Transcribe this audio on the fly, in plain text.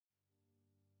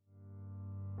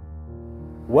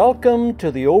Welcome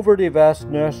to the Overdivest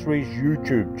Nursery's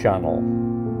YouTube channel.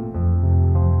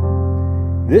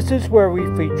 This is where we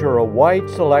feature a wide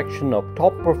selection of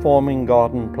top performing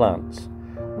garden plants,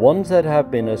 ones that have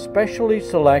been especially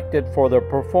selected for their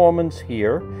performance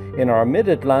here in our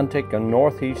mid-Atlantic and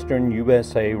northeastern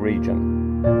USA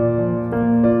region.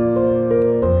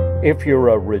 If you're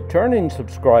a returning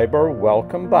subscriber,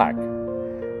 welcome back.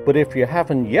 But if you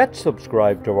haven't yet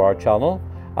subscribed to our channel,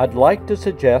 I'd like to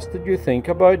suggest that you think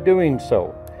about doing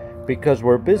so, because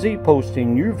we're busy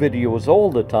posting new videos all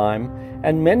the time,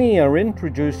 and many are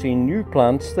introducing new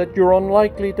plants that you're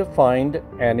unlikely to find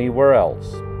anywhere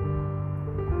else.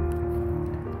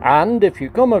 And if you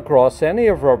come across any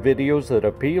of our videos that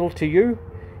appeal to you,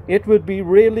 it would be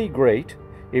really great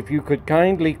if you could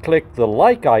kindly click the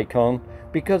like icon,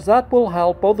 because that will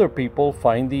help other people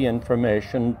find the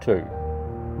information too.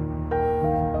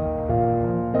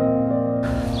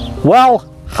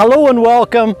 Well, hello and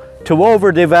welcome to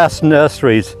Overdivest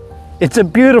Nurseries. It's a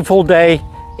beautiful day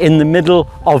in the middle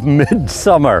of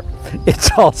midsummer. It's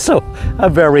also a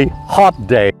very hot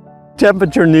day.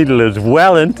 Temperature needle is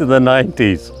well into the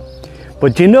 90s.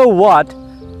 But you know what?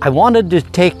 I wanted to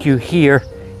take you here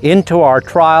into our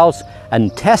trials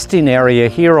and testing area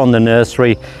here on the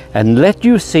nursery and let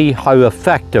you see how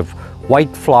effective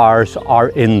white flowers are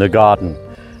in the garden.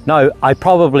 Now, I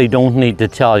probably don't need to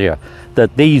tell you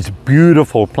that these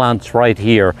beautiful plants right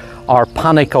here are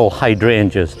panicle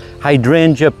hydrangeas,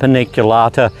 Hydrangea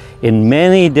paniculata, in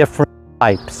many different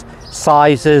types,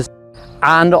 sizes,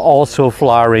 and also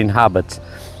flowering habits.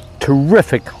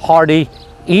 Terrific, hardy,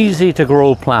 easy to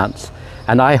grow plants.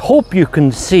 And I hope you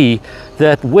can see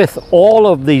that with all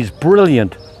of these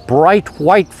brilliant, bright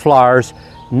white flowers,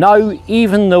 now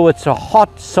even though it's a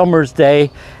hot summer's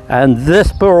day and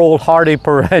this poor old hardy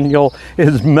perennial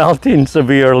is melting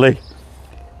severely,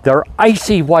 their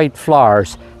icy white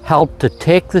flowers help to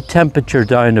take the temperature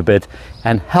down a bit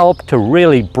and help to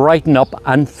really brighten up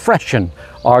and freshen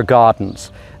our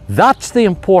gardens. That's the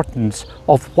importance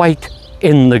of white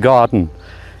in the garden.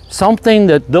 Something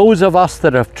that those of us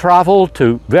that have traveled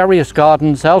to various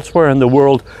gardens elsewhere in the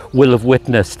world will have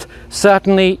witnessed.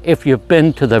 Certainly if you've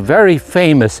been to the very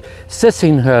famous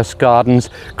Sissinghurst Gardens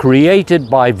created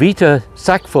by Vita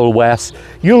Sackville-West,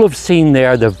 you'll have seen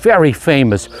there the very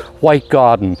famous white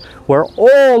garden where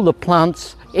all the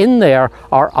plants in there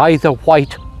are either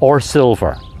white or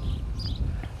silver.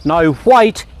 Now,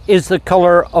 white is the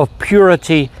color of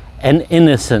purity and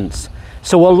innocence.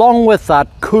 So along with that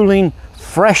cooling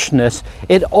freshness,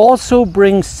 it also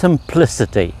brings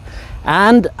simplicity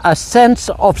and a sense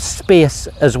of space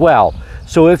as well.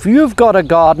 So if you've got a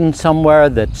garden somewhere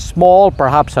that's small,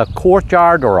 perhaps a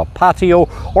courtyard or a patio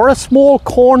or a small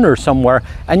corner somewhere,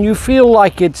 and you feel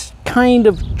like it's kind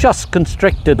of just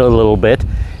constricted a little bit,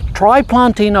 try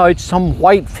planting out some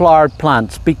white flowered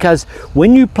plants, because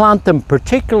when you plant them,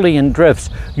 particularly in drifts,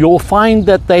 you'll find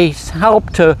that they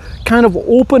help to kind of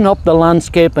open up the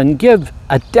landscape and give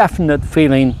a definite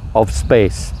feeling of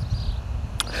space.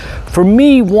 For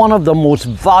me, one of the most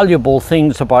valuable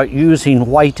things about using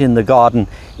white in the garden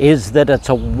is that it's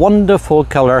a wonderful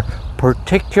color,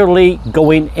 particularly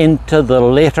going into the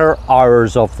later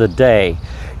hours of the day.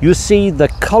 You see, the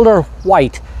color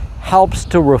white helps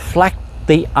to reflect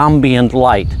the ambient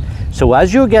light. So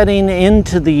as you're getting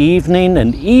into the evening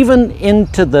and even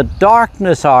into the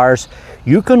darkness hours,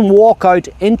 you can walk out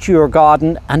into your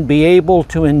garden and be able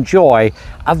to enjoy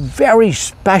a very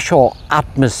special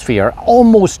atmosphere,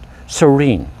 almost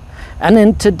serene. And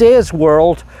in today's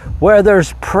world, where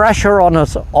there's pressure on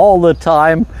us all the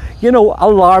time, you know,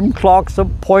 alarm clocks,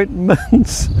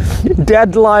 appointments,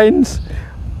 deadlines,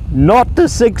 not to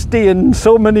 60 in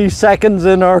so many seconds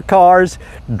in our cars,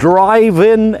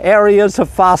 drive-in areas of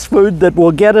fast food that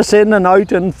will get us in and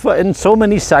out in so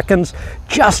many seconds,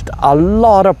 just a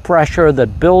lot of pressure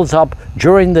that builds up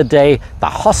during the day, the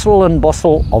hustle and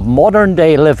bustle of modern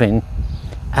day living,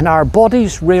 and our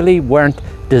bodies really weren't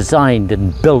designed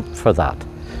and built for that.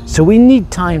 So we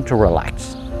need time to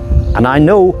relax. And I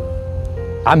know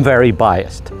I'm very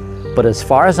biased, but as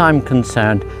far as I'm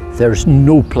concerned, there's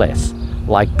no place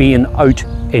like being out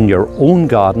in your own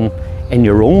garden, in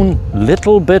your own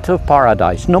little bit of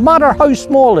paradise, no matter how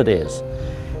small it is.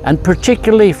 And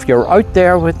particularly if you're out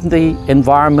there with the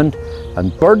environment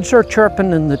and birds are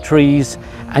chirping in the trees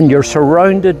and you're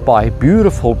surrounded by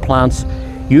beautiful plants,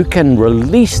 you can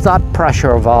release that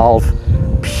pressure valve,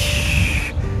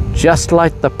 just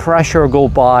let the pressure go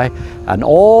by, and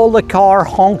all the car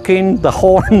honking, the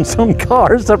horns on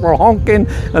cars that were honking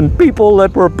and people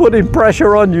that were putting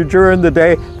pressure on you during the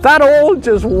day, that all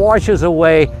just washes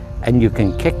away and you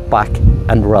can kick back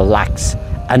and relax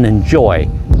and enjoy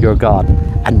your garden.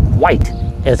 And white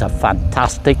is a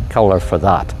fantastic color for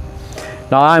that.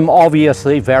 Now, I'm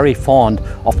obviously very fond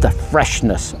of the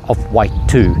freshness of white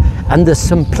too, and the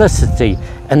simplicity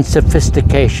and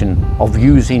sophistication of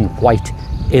using white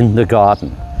in the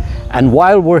garden. And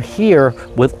while we're here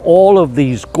with all of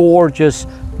these gorgeous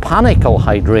panicle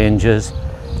hydrangeas,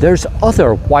 there's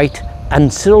other white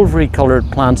and silvery colored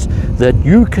plants that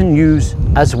you can use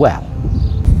as well.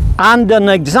 And an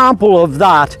example of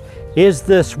that is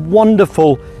this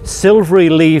wonderful silvery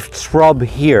leafed shrub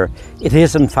here. It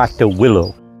is in fact a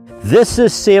willow. This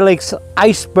is Salix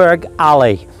Iceberg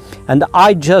Alley, and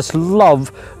I just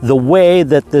love the way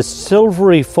that this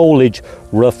silvery foliage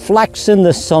reflects in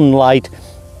the sunlight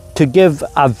to give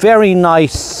a very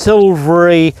nice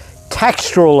silvery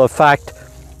textural effect.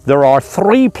 There are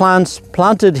 3 plants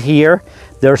planted here.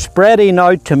 They're spreading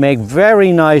out to make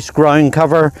very nice ground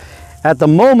cover. At the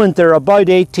moment they're about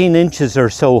 18 inches or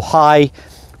so high,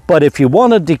 but if you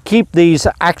wanted to keep these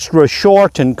extra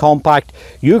short and compact,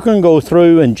 you can go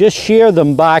through and just shear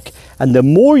them back, and the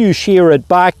more you shear it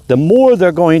back, the more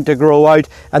they're going to grow out,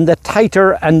 and the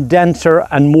tighter and denser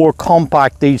and more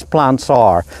compact these plants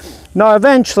are. Now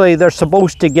eventually they're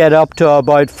supposed to get up to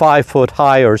about 5 foot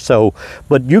high or so,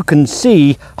 but you can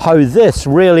see how this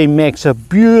really makes a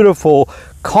beautiful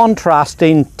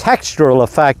contrasting textural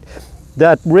effect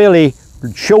that really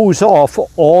shows off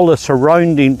all the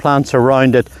surrounding plants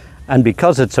around it. And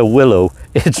because it's a willow,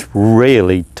 it's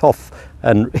really tough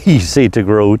and easy to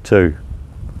grow too.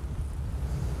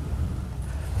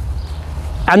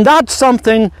 And that's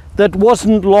something that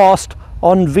wasn't lost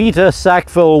on Vita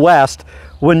Sackville West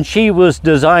when she was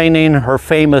designing her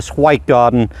famous white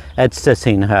garden at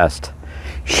Sissinghurst.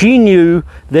 She knew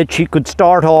that she could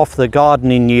start off the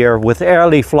gardening year with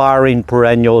early flowering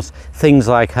perennials, things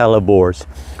like hellebores.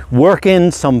 Work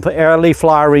in some early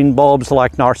flowering bulbs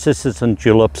like narcissus and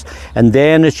tulips, and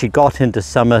then as she got into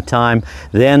summertime,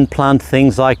 then plant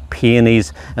things like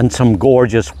peonies and some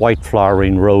gorgeous white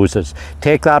flowering roses.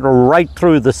 Take that right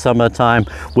through the summertime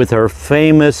with her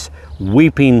famous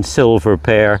weeping silver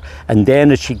pear, and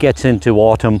then as she gets into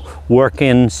autumn, work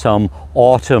in some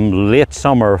autumn late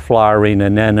summer flowering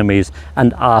anemones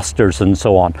and asters and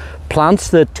so on. Plants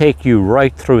that take you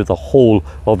right through the whole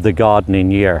of the gardening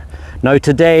year. Now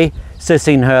today,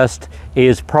 Sissinghurst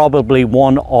is probably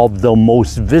one of the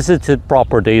most visited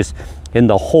properties in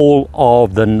the whole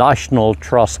of the National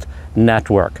Trust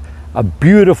network. A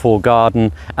beautiful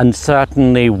garden, and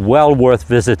certainly well worth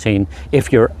visiting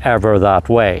if you're ever that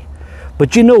way.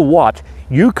 But you know what?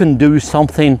 You can do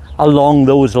something along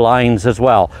those lines as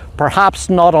well.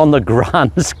 Perhaps not on the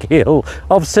grand scale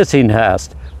of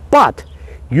Sissinghurst, but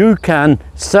you can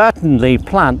certainly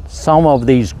plant some of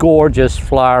these gorgeous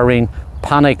flowering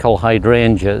panicle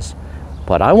hydrangeas.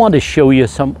 But I want to show you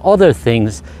some other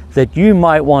things that you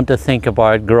might want to think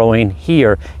about growing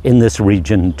here in this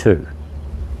region too.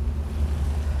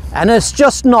 And it's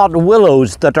just not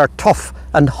willows that are tough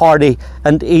and hardy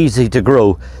and easy to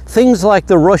grow. Things like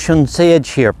the Russian sage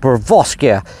here,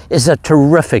 Pervoskia, is a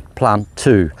terrific plant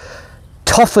too.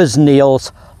 Tough as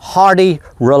nails, hardy,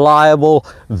 reliable,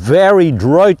 very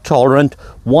drought tolerant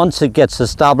once it gets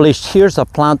established. Here's a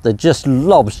plant that just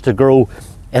loves to grow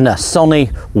in a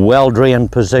sunny,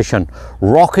 well-drained position.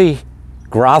 Rocky,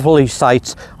 gravelly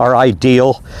sites are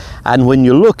ideal, and when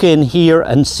you look in here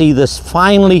and see this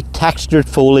finely textured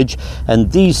foliage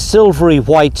and these silvery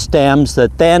white stems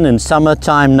that then in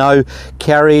summertime now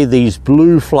carry these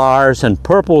blue flowers and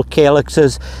purple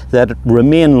calyxes that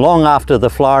remain long after the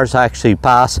flowers actually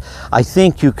pass, I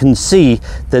think you can see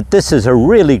that this is a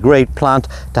really great plant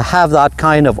to have that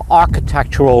kind of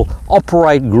architectural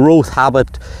upright growth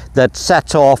habit that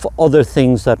sets off other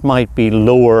things that might be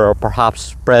lower or perhaps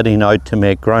spreading out to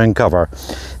make ground cover.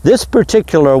 This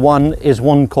particular one is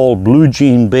one called Blue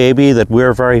Jean Baby that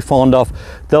we're very fond of,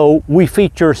 though we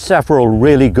feature several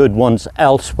really good ones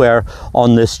elsewhere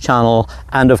on this channel,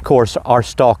 and of course are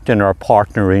stocked in our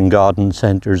partnering garden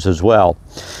centres as well.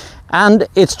 And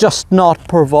it's just not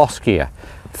Pervoskia.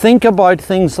 Think about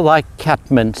things like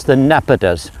catmints, the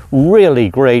nepidas, really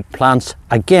great plants.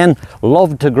 Again,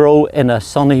 love to grow in a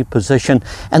sunny position.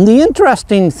 And the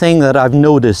interesting thing that I've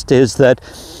noticed is that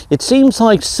it seems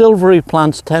like silvery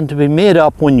plants tend to be made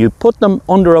up when you put them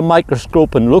under a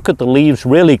microscope and look at the leaves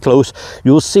really close.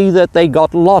 You'll see that they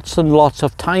got lots and lots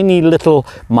of tiny little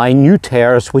minute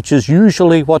hairs, which is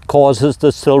usually what causes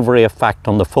the silvery effect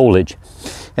on the foliage.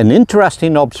 An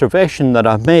interesting observation that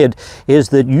I've made is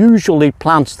that usually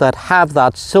plants that have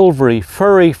that silvery,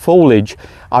 furry foliage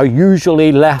are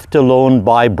usually left alone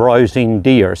by browsing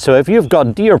deer. So if you've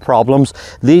got deer problems,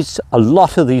 a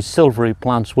lot of these silvery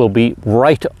plants will be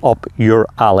right up your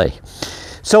alley.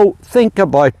 So think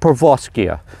about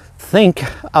Pervoschia, think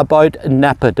about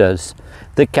Nepidas,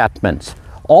 the catmins.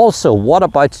 Also, what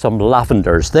about some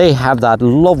lavenders? They have that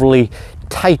lovely,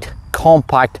 tight,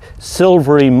 compact,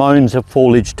 silvery mounds of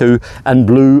foliage too, and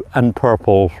blue and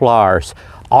purple flowers.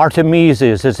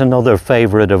 Artemisias is another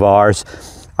favorite of ours.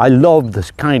 I love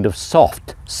this kind of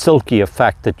soft, silky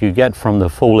effect that you get from the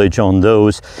foliage on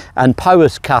those. And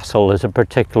Powys Castle is a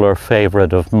particular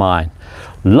favorite of mine.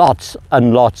 Lots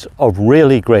and lots of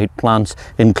really great plants,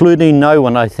 including now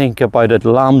when I think about it,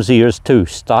 lamb's ears too,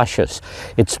 stachys.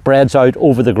 It spreads out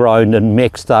over the ground and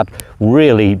makes that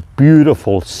really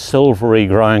beautiful silvery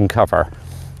ground cover.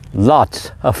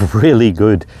 Lots of really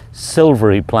good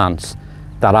silvery plants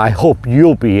that I hope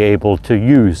you'll be able to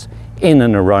use in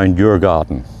and around your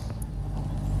garden.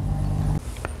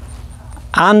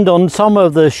 And on some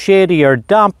of the shadier,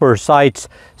 damper sites,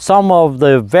 some of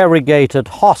the variegated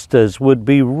hostas would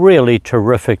be really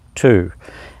terrific too.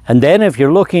 And then if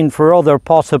you're looking for other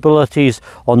possibilities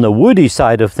on the woody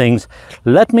side of things,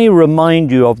 let me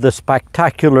remind you of the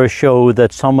spectacular show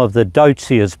that some of the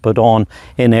Deutzias put on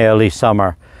in early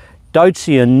summer.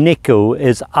 Deutzia Nico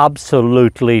is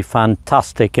absolutely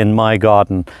fantastic in my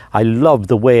garden. I love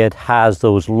the way it has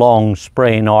those long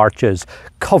spraying arches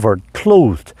covered,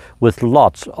 clothed with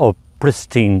lots of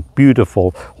pristine,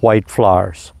 beautiful white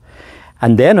flowers.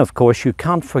 And then of course you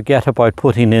can't forget about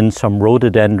putting in some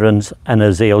rhododendrons and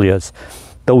azaleas.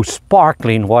 Those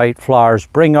sparkling white flowers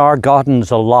bring our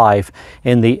gardens alive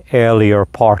in the earlier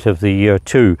part of the year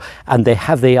too. And they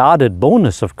have the added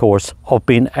bonus, of course, of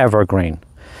being evergreen.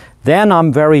 Then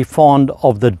I'm very fond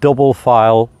of the double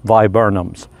file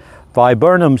viburnums.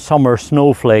 Viburnum Summer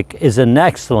Snowflake is an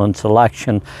excellent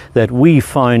selection that we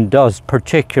found does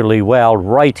particularly well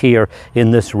right here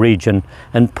in this region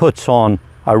and puts on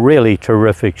a really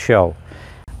terrific show.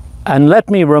 And let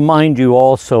me remind you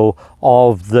also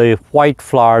of the white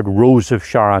flowered Rose of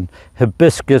Sharon,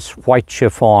 Hibiscus White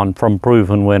Chiffon from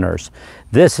Proven Winners.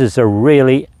 This is a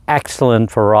really excellent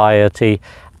variety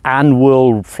and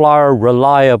will flower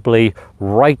reliably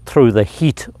right through the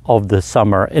heat of the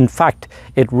summer. In fact,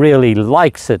 it really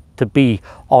likes it to be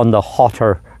on the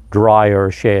hotter, drier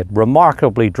shade.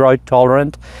 Remarkably drought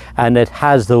tolerant, and it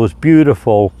has those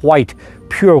beautiful white,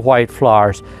 pure white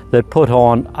flowers that put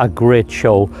on a great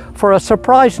show for a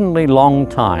surprisingly long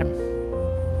time.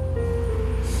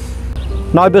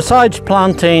 Now, besides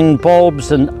planting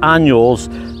bulbs and annuals,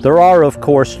 there are of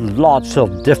course lots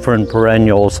of different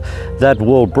perennials that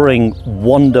will bring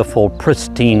wonderful,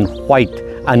 pristine, white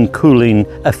and cooling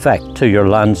effect to your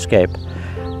landscape.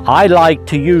 I like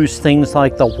to use things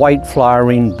like the white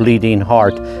flowering bleeding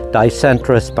heart,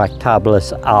 Dicentra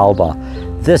spectabilis alba.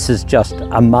 This is just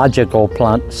a magical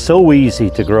plant, so easy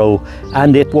to grow,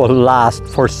 and it will last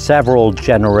for several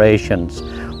generations.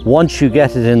 Once you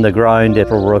get it in the ground, it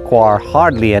will require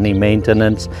hardly any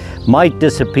maintenance. Might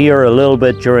disappear a little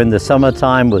bit during the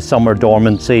summertime with summer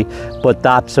dormancy, but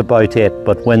that's about it.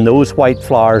 But when those white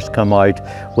flowers come out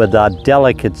with that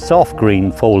delicate soft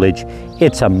green foliage,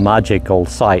 it's a magical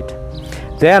sight.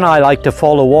 Then I like to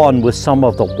follow on with some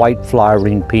of the white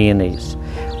flowering peonies.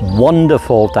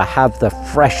 Wonderful to have the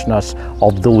freshness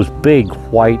of those big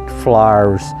white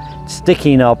flowers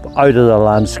sticking up out of the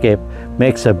landscape.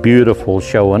 Makes a beautiful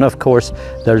show. And of course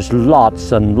there's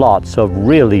lots and lots of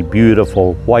really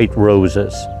beautiful white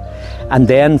roses. And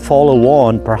then follow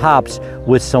on perhaps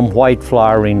with some white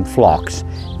flowering phlox.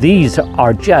 These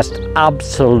are just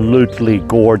absolutely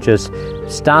gorgeous,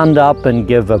 stand up and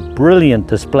give a brilliant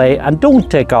display and don't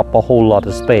take up a whole lot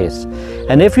of space.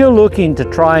 And if you're looking to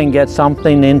try and get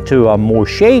something into a more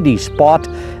shady spot,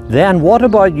 then what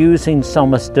about using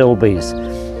some astilbes?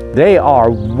 They are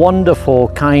wonderful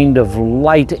kind of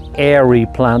light, airy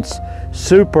plants,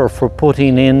 super for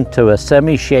putting into a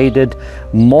semi-shaded,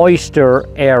 moister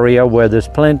area where there's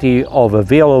plenty of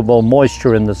available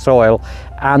moisture in the soil.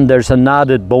 And there's an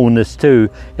added bonus too,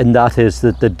 and that is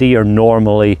that the deer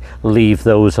normally leave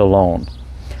those alone.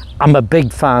 I'm a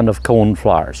big fan of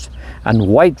coneflowers, and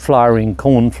white flowering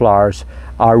coneflowers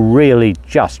are really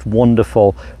just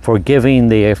wonderful for giving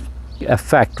the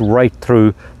effect right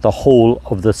through the whole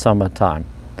of the summertime.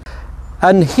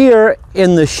 And here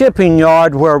in the shipping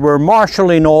yard, where we're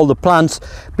marshalling all the plants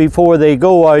before they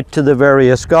go out to the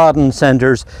various garden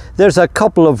centres, there's a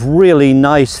couple of really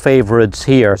nice favourites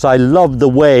here. So I love the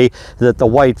way that the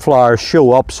white flowers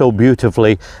show up so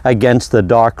beautifully against the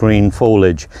dark green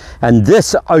foliage. And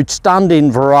this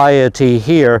outstanding variety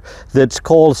here that's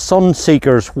called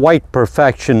Sunseeker's White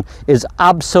Perfection is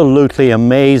absolutely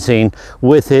amazing,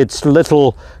 with its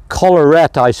little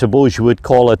colorette, I suppose you would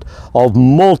call it, of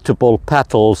multiple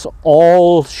petals,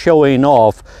 all showing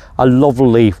off a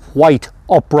lovely white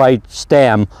upright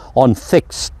stem on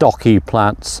thick stocky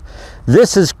plants.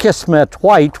 This is Kismet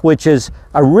White, which is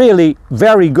a really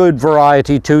very good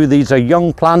variety too. These are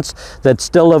young plants that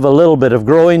still have a little bit of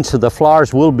growing, so the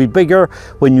flowers will be bigger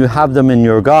when you have them in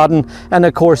your garden. And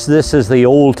of course this is the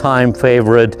old-time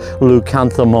favorite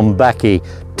Leucanthemum Becky.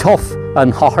 Tough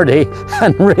and hardy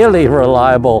and really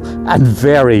reliable and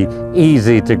very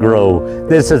easy to grow.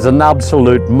 This is an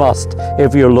absolute must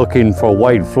if you're looking for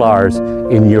white flowers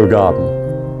in your garden.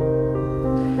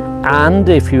 And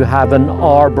if you have an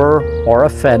arbor or a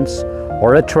fence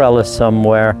or a trellis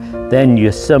somewhere, then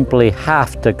you simply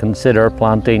have to consider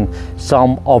planting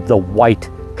some of the white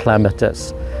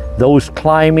clematis. Those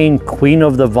climbing queen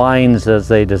of the vines, as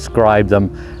they describe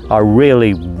them, are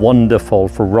really wonderful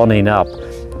for running up.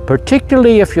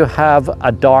 Particularly if you have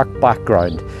a dark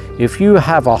background. If you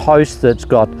have a house that's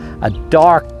got a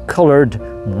dark colored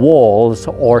walls,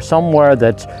 or somewhere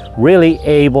that's really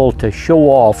able to show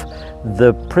off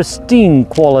the pristine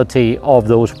quality of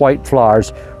those white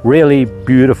flowers, really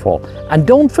beautiful. And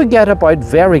don't forget about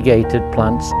variegated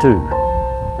plants too.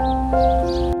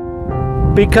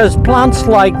 Because plants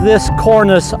like this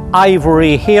Cornus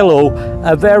ivory halo,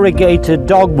 a variegated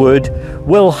dogwood,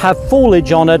 will have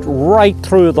foliage on it right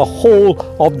through the whole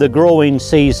of the growing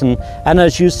season, and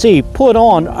as you see, put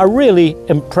on a really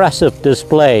impressive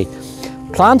display.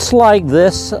 Plants like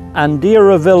this and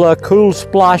Deeravilla Cool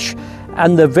Splash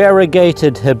and the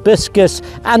variegated hibiscus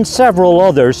and several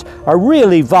others are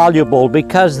really valuable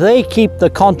because they keep the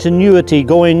continuity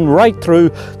going right through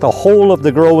the whole of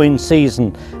the growing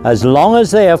season. As long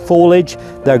as they have foliage,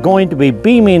 they're going to be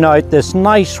beaming out this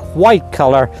nice white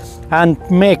color and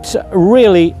makes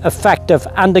really effective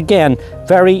and again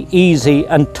very easy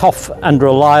and tough and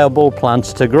reliable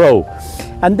plants to grow.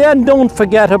 And then don't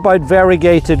forget about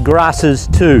variegated grasses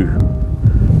too,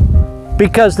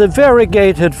 because the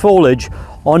variegated foliage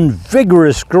on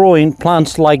vigorous growing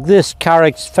plants like this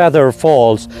Carrick's Feather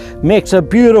Falls makes a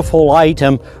beautiful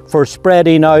item for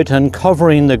spreading out and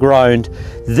covering the ground.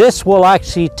 This will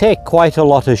actually take quite a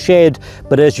lot of shade,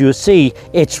 but as you see,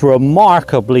 it's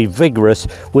remarkably vigorous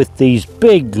with these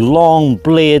big long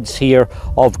blades here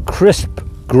of crisp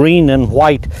green and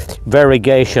white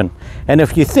variegation. And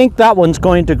if you think that one's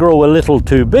going to grow a little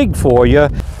too big for you,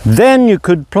 then you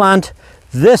could plant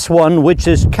this one, which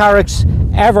is Carrick's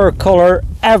Evercolour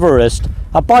Everest,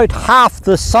 about half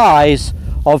the size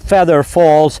of Feather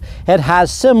Falls. It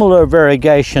has similar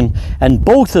variegation, and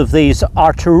both of these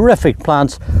are terrific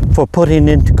plants for putting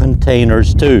into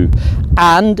containers too.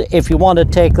 And if you want to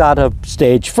take that a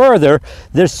stage further,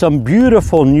 there's some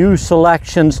beautiful new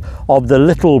selections of the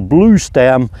little blue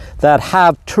stem that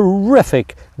have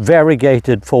terrific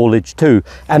variegated foliage too.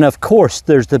 And of course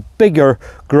there's the bigger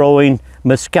growing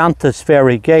Miscanthus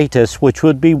variegatus, which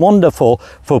would be wonderful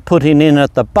for putting in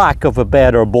at the back of a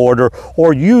bed or border,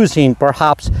 or using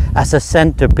perhaps as a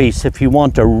centerpiece if you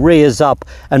want to raise up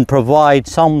and provide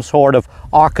some sort of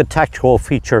architectural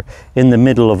feature in the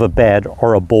middle of a bed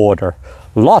or a border.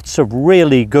 Lots of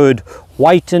really good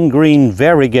white and green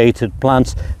variegated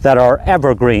plants that are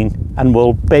evergreen and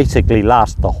will basically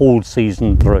last the whole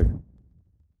season through.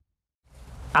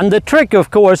 And the trick,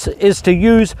 of course, is to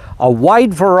use a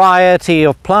wide variety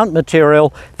of plant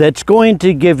material that's going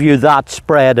to give you that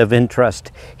spread of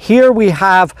interest. Here we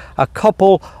have a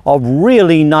couple of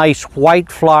really nice white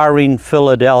flowering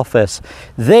Philadelphus.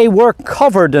 They were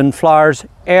covered in flowers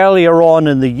earlier on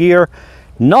in the year.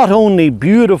 Not only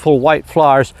beautiful white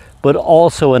flowers, but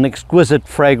also an exquisite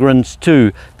fragrance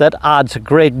too that adds a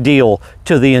great deal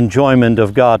to the enjoyment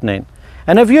of gardening.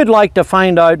 And if you'd like to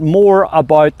find out more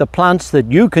about the plants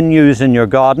that you can use in your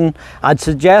garden, I'd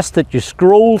suggest that you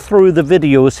scroll through the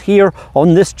videos here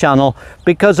on this channel,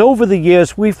 because over the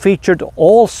years we've featured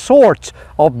all sorts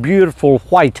of beautiful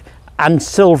white and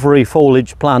silvery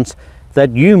foliage plants that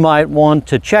you might want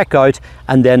to check out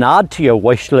and then add to your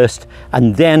wish list,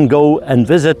 and then go and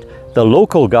visit the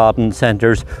local garden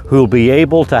centres who'll be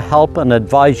able to help and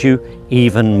advise you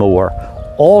even more.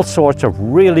 All sorts of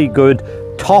really good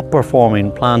top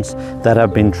performing plants that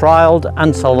have been trialed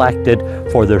and selected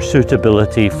for their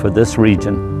suitability for this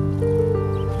region.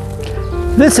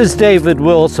 This is David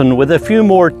Wilson with a few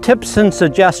more tips and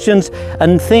suggestions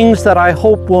and things that I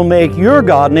hope will make your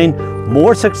gardening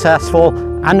more successful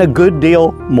and a good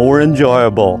deal more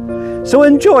enjoyable. So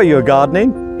enjoy your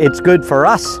gardening. It's good for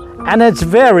us and it's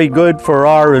very good for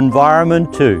our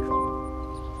environment too.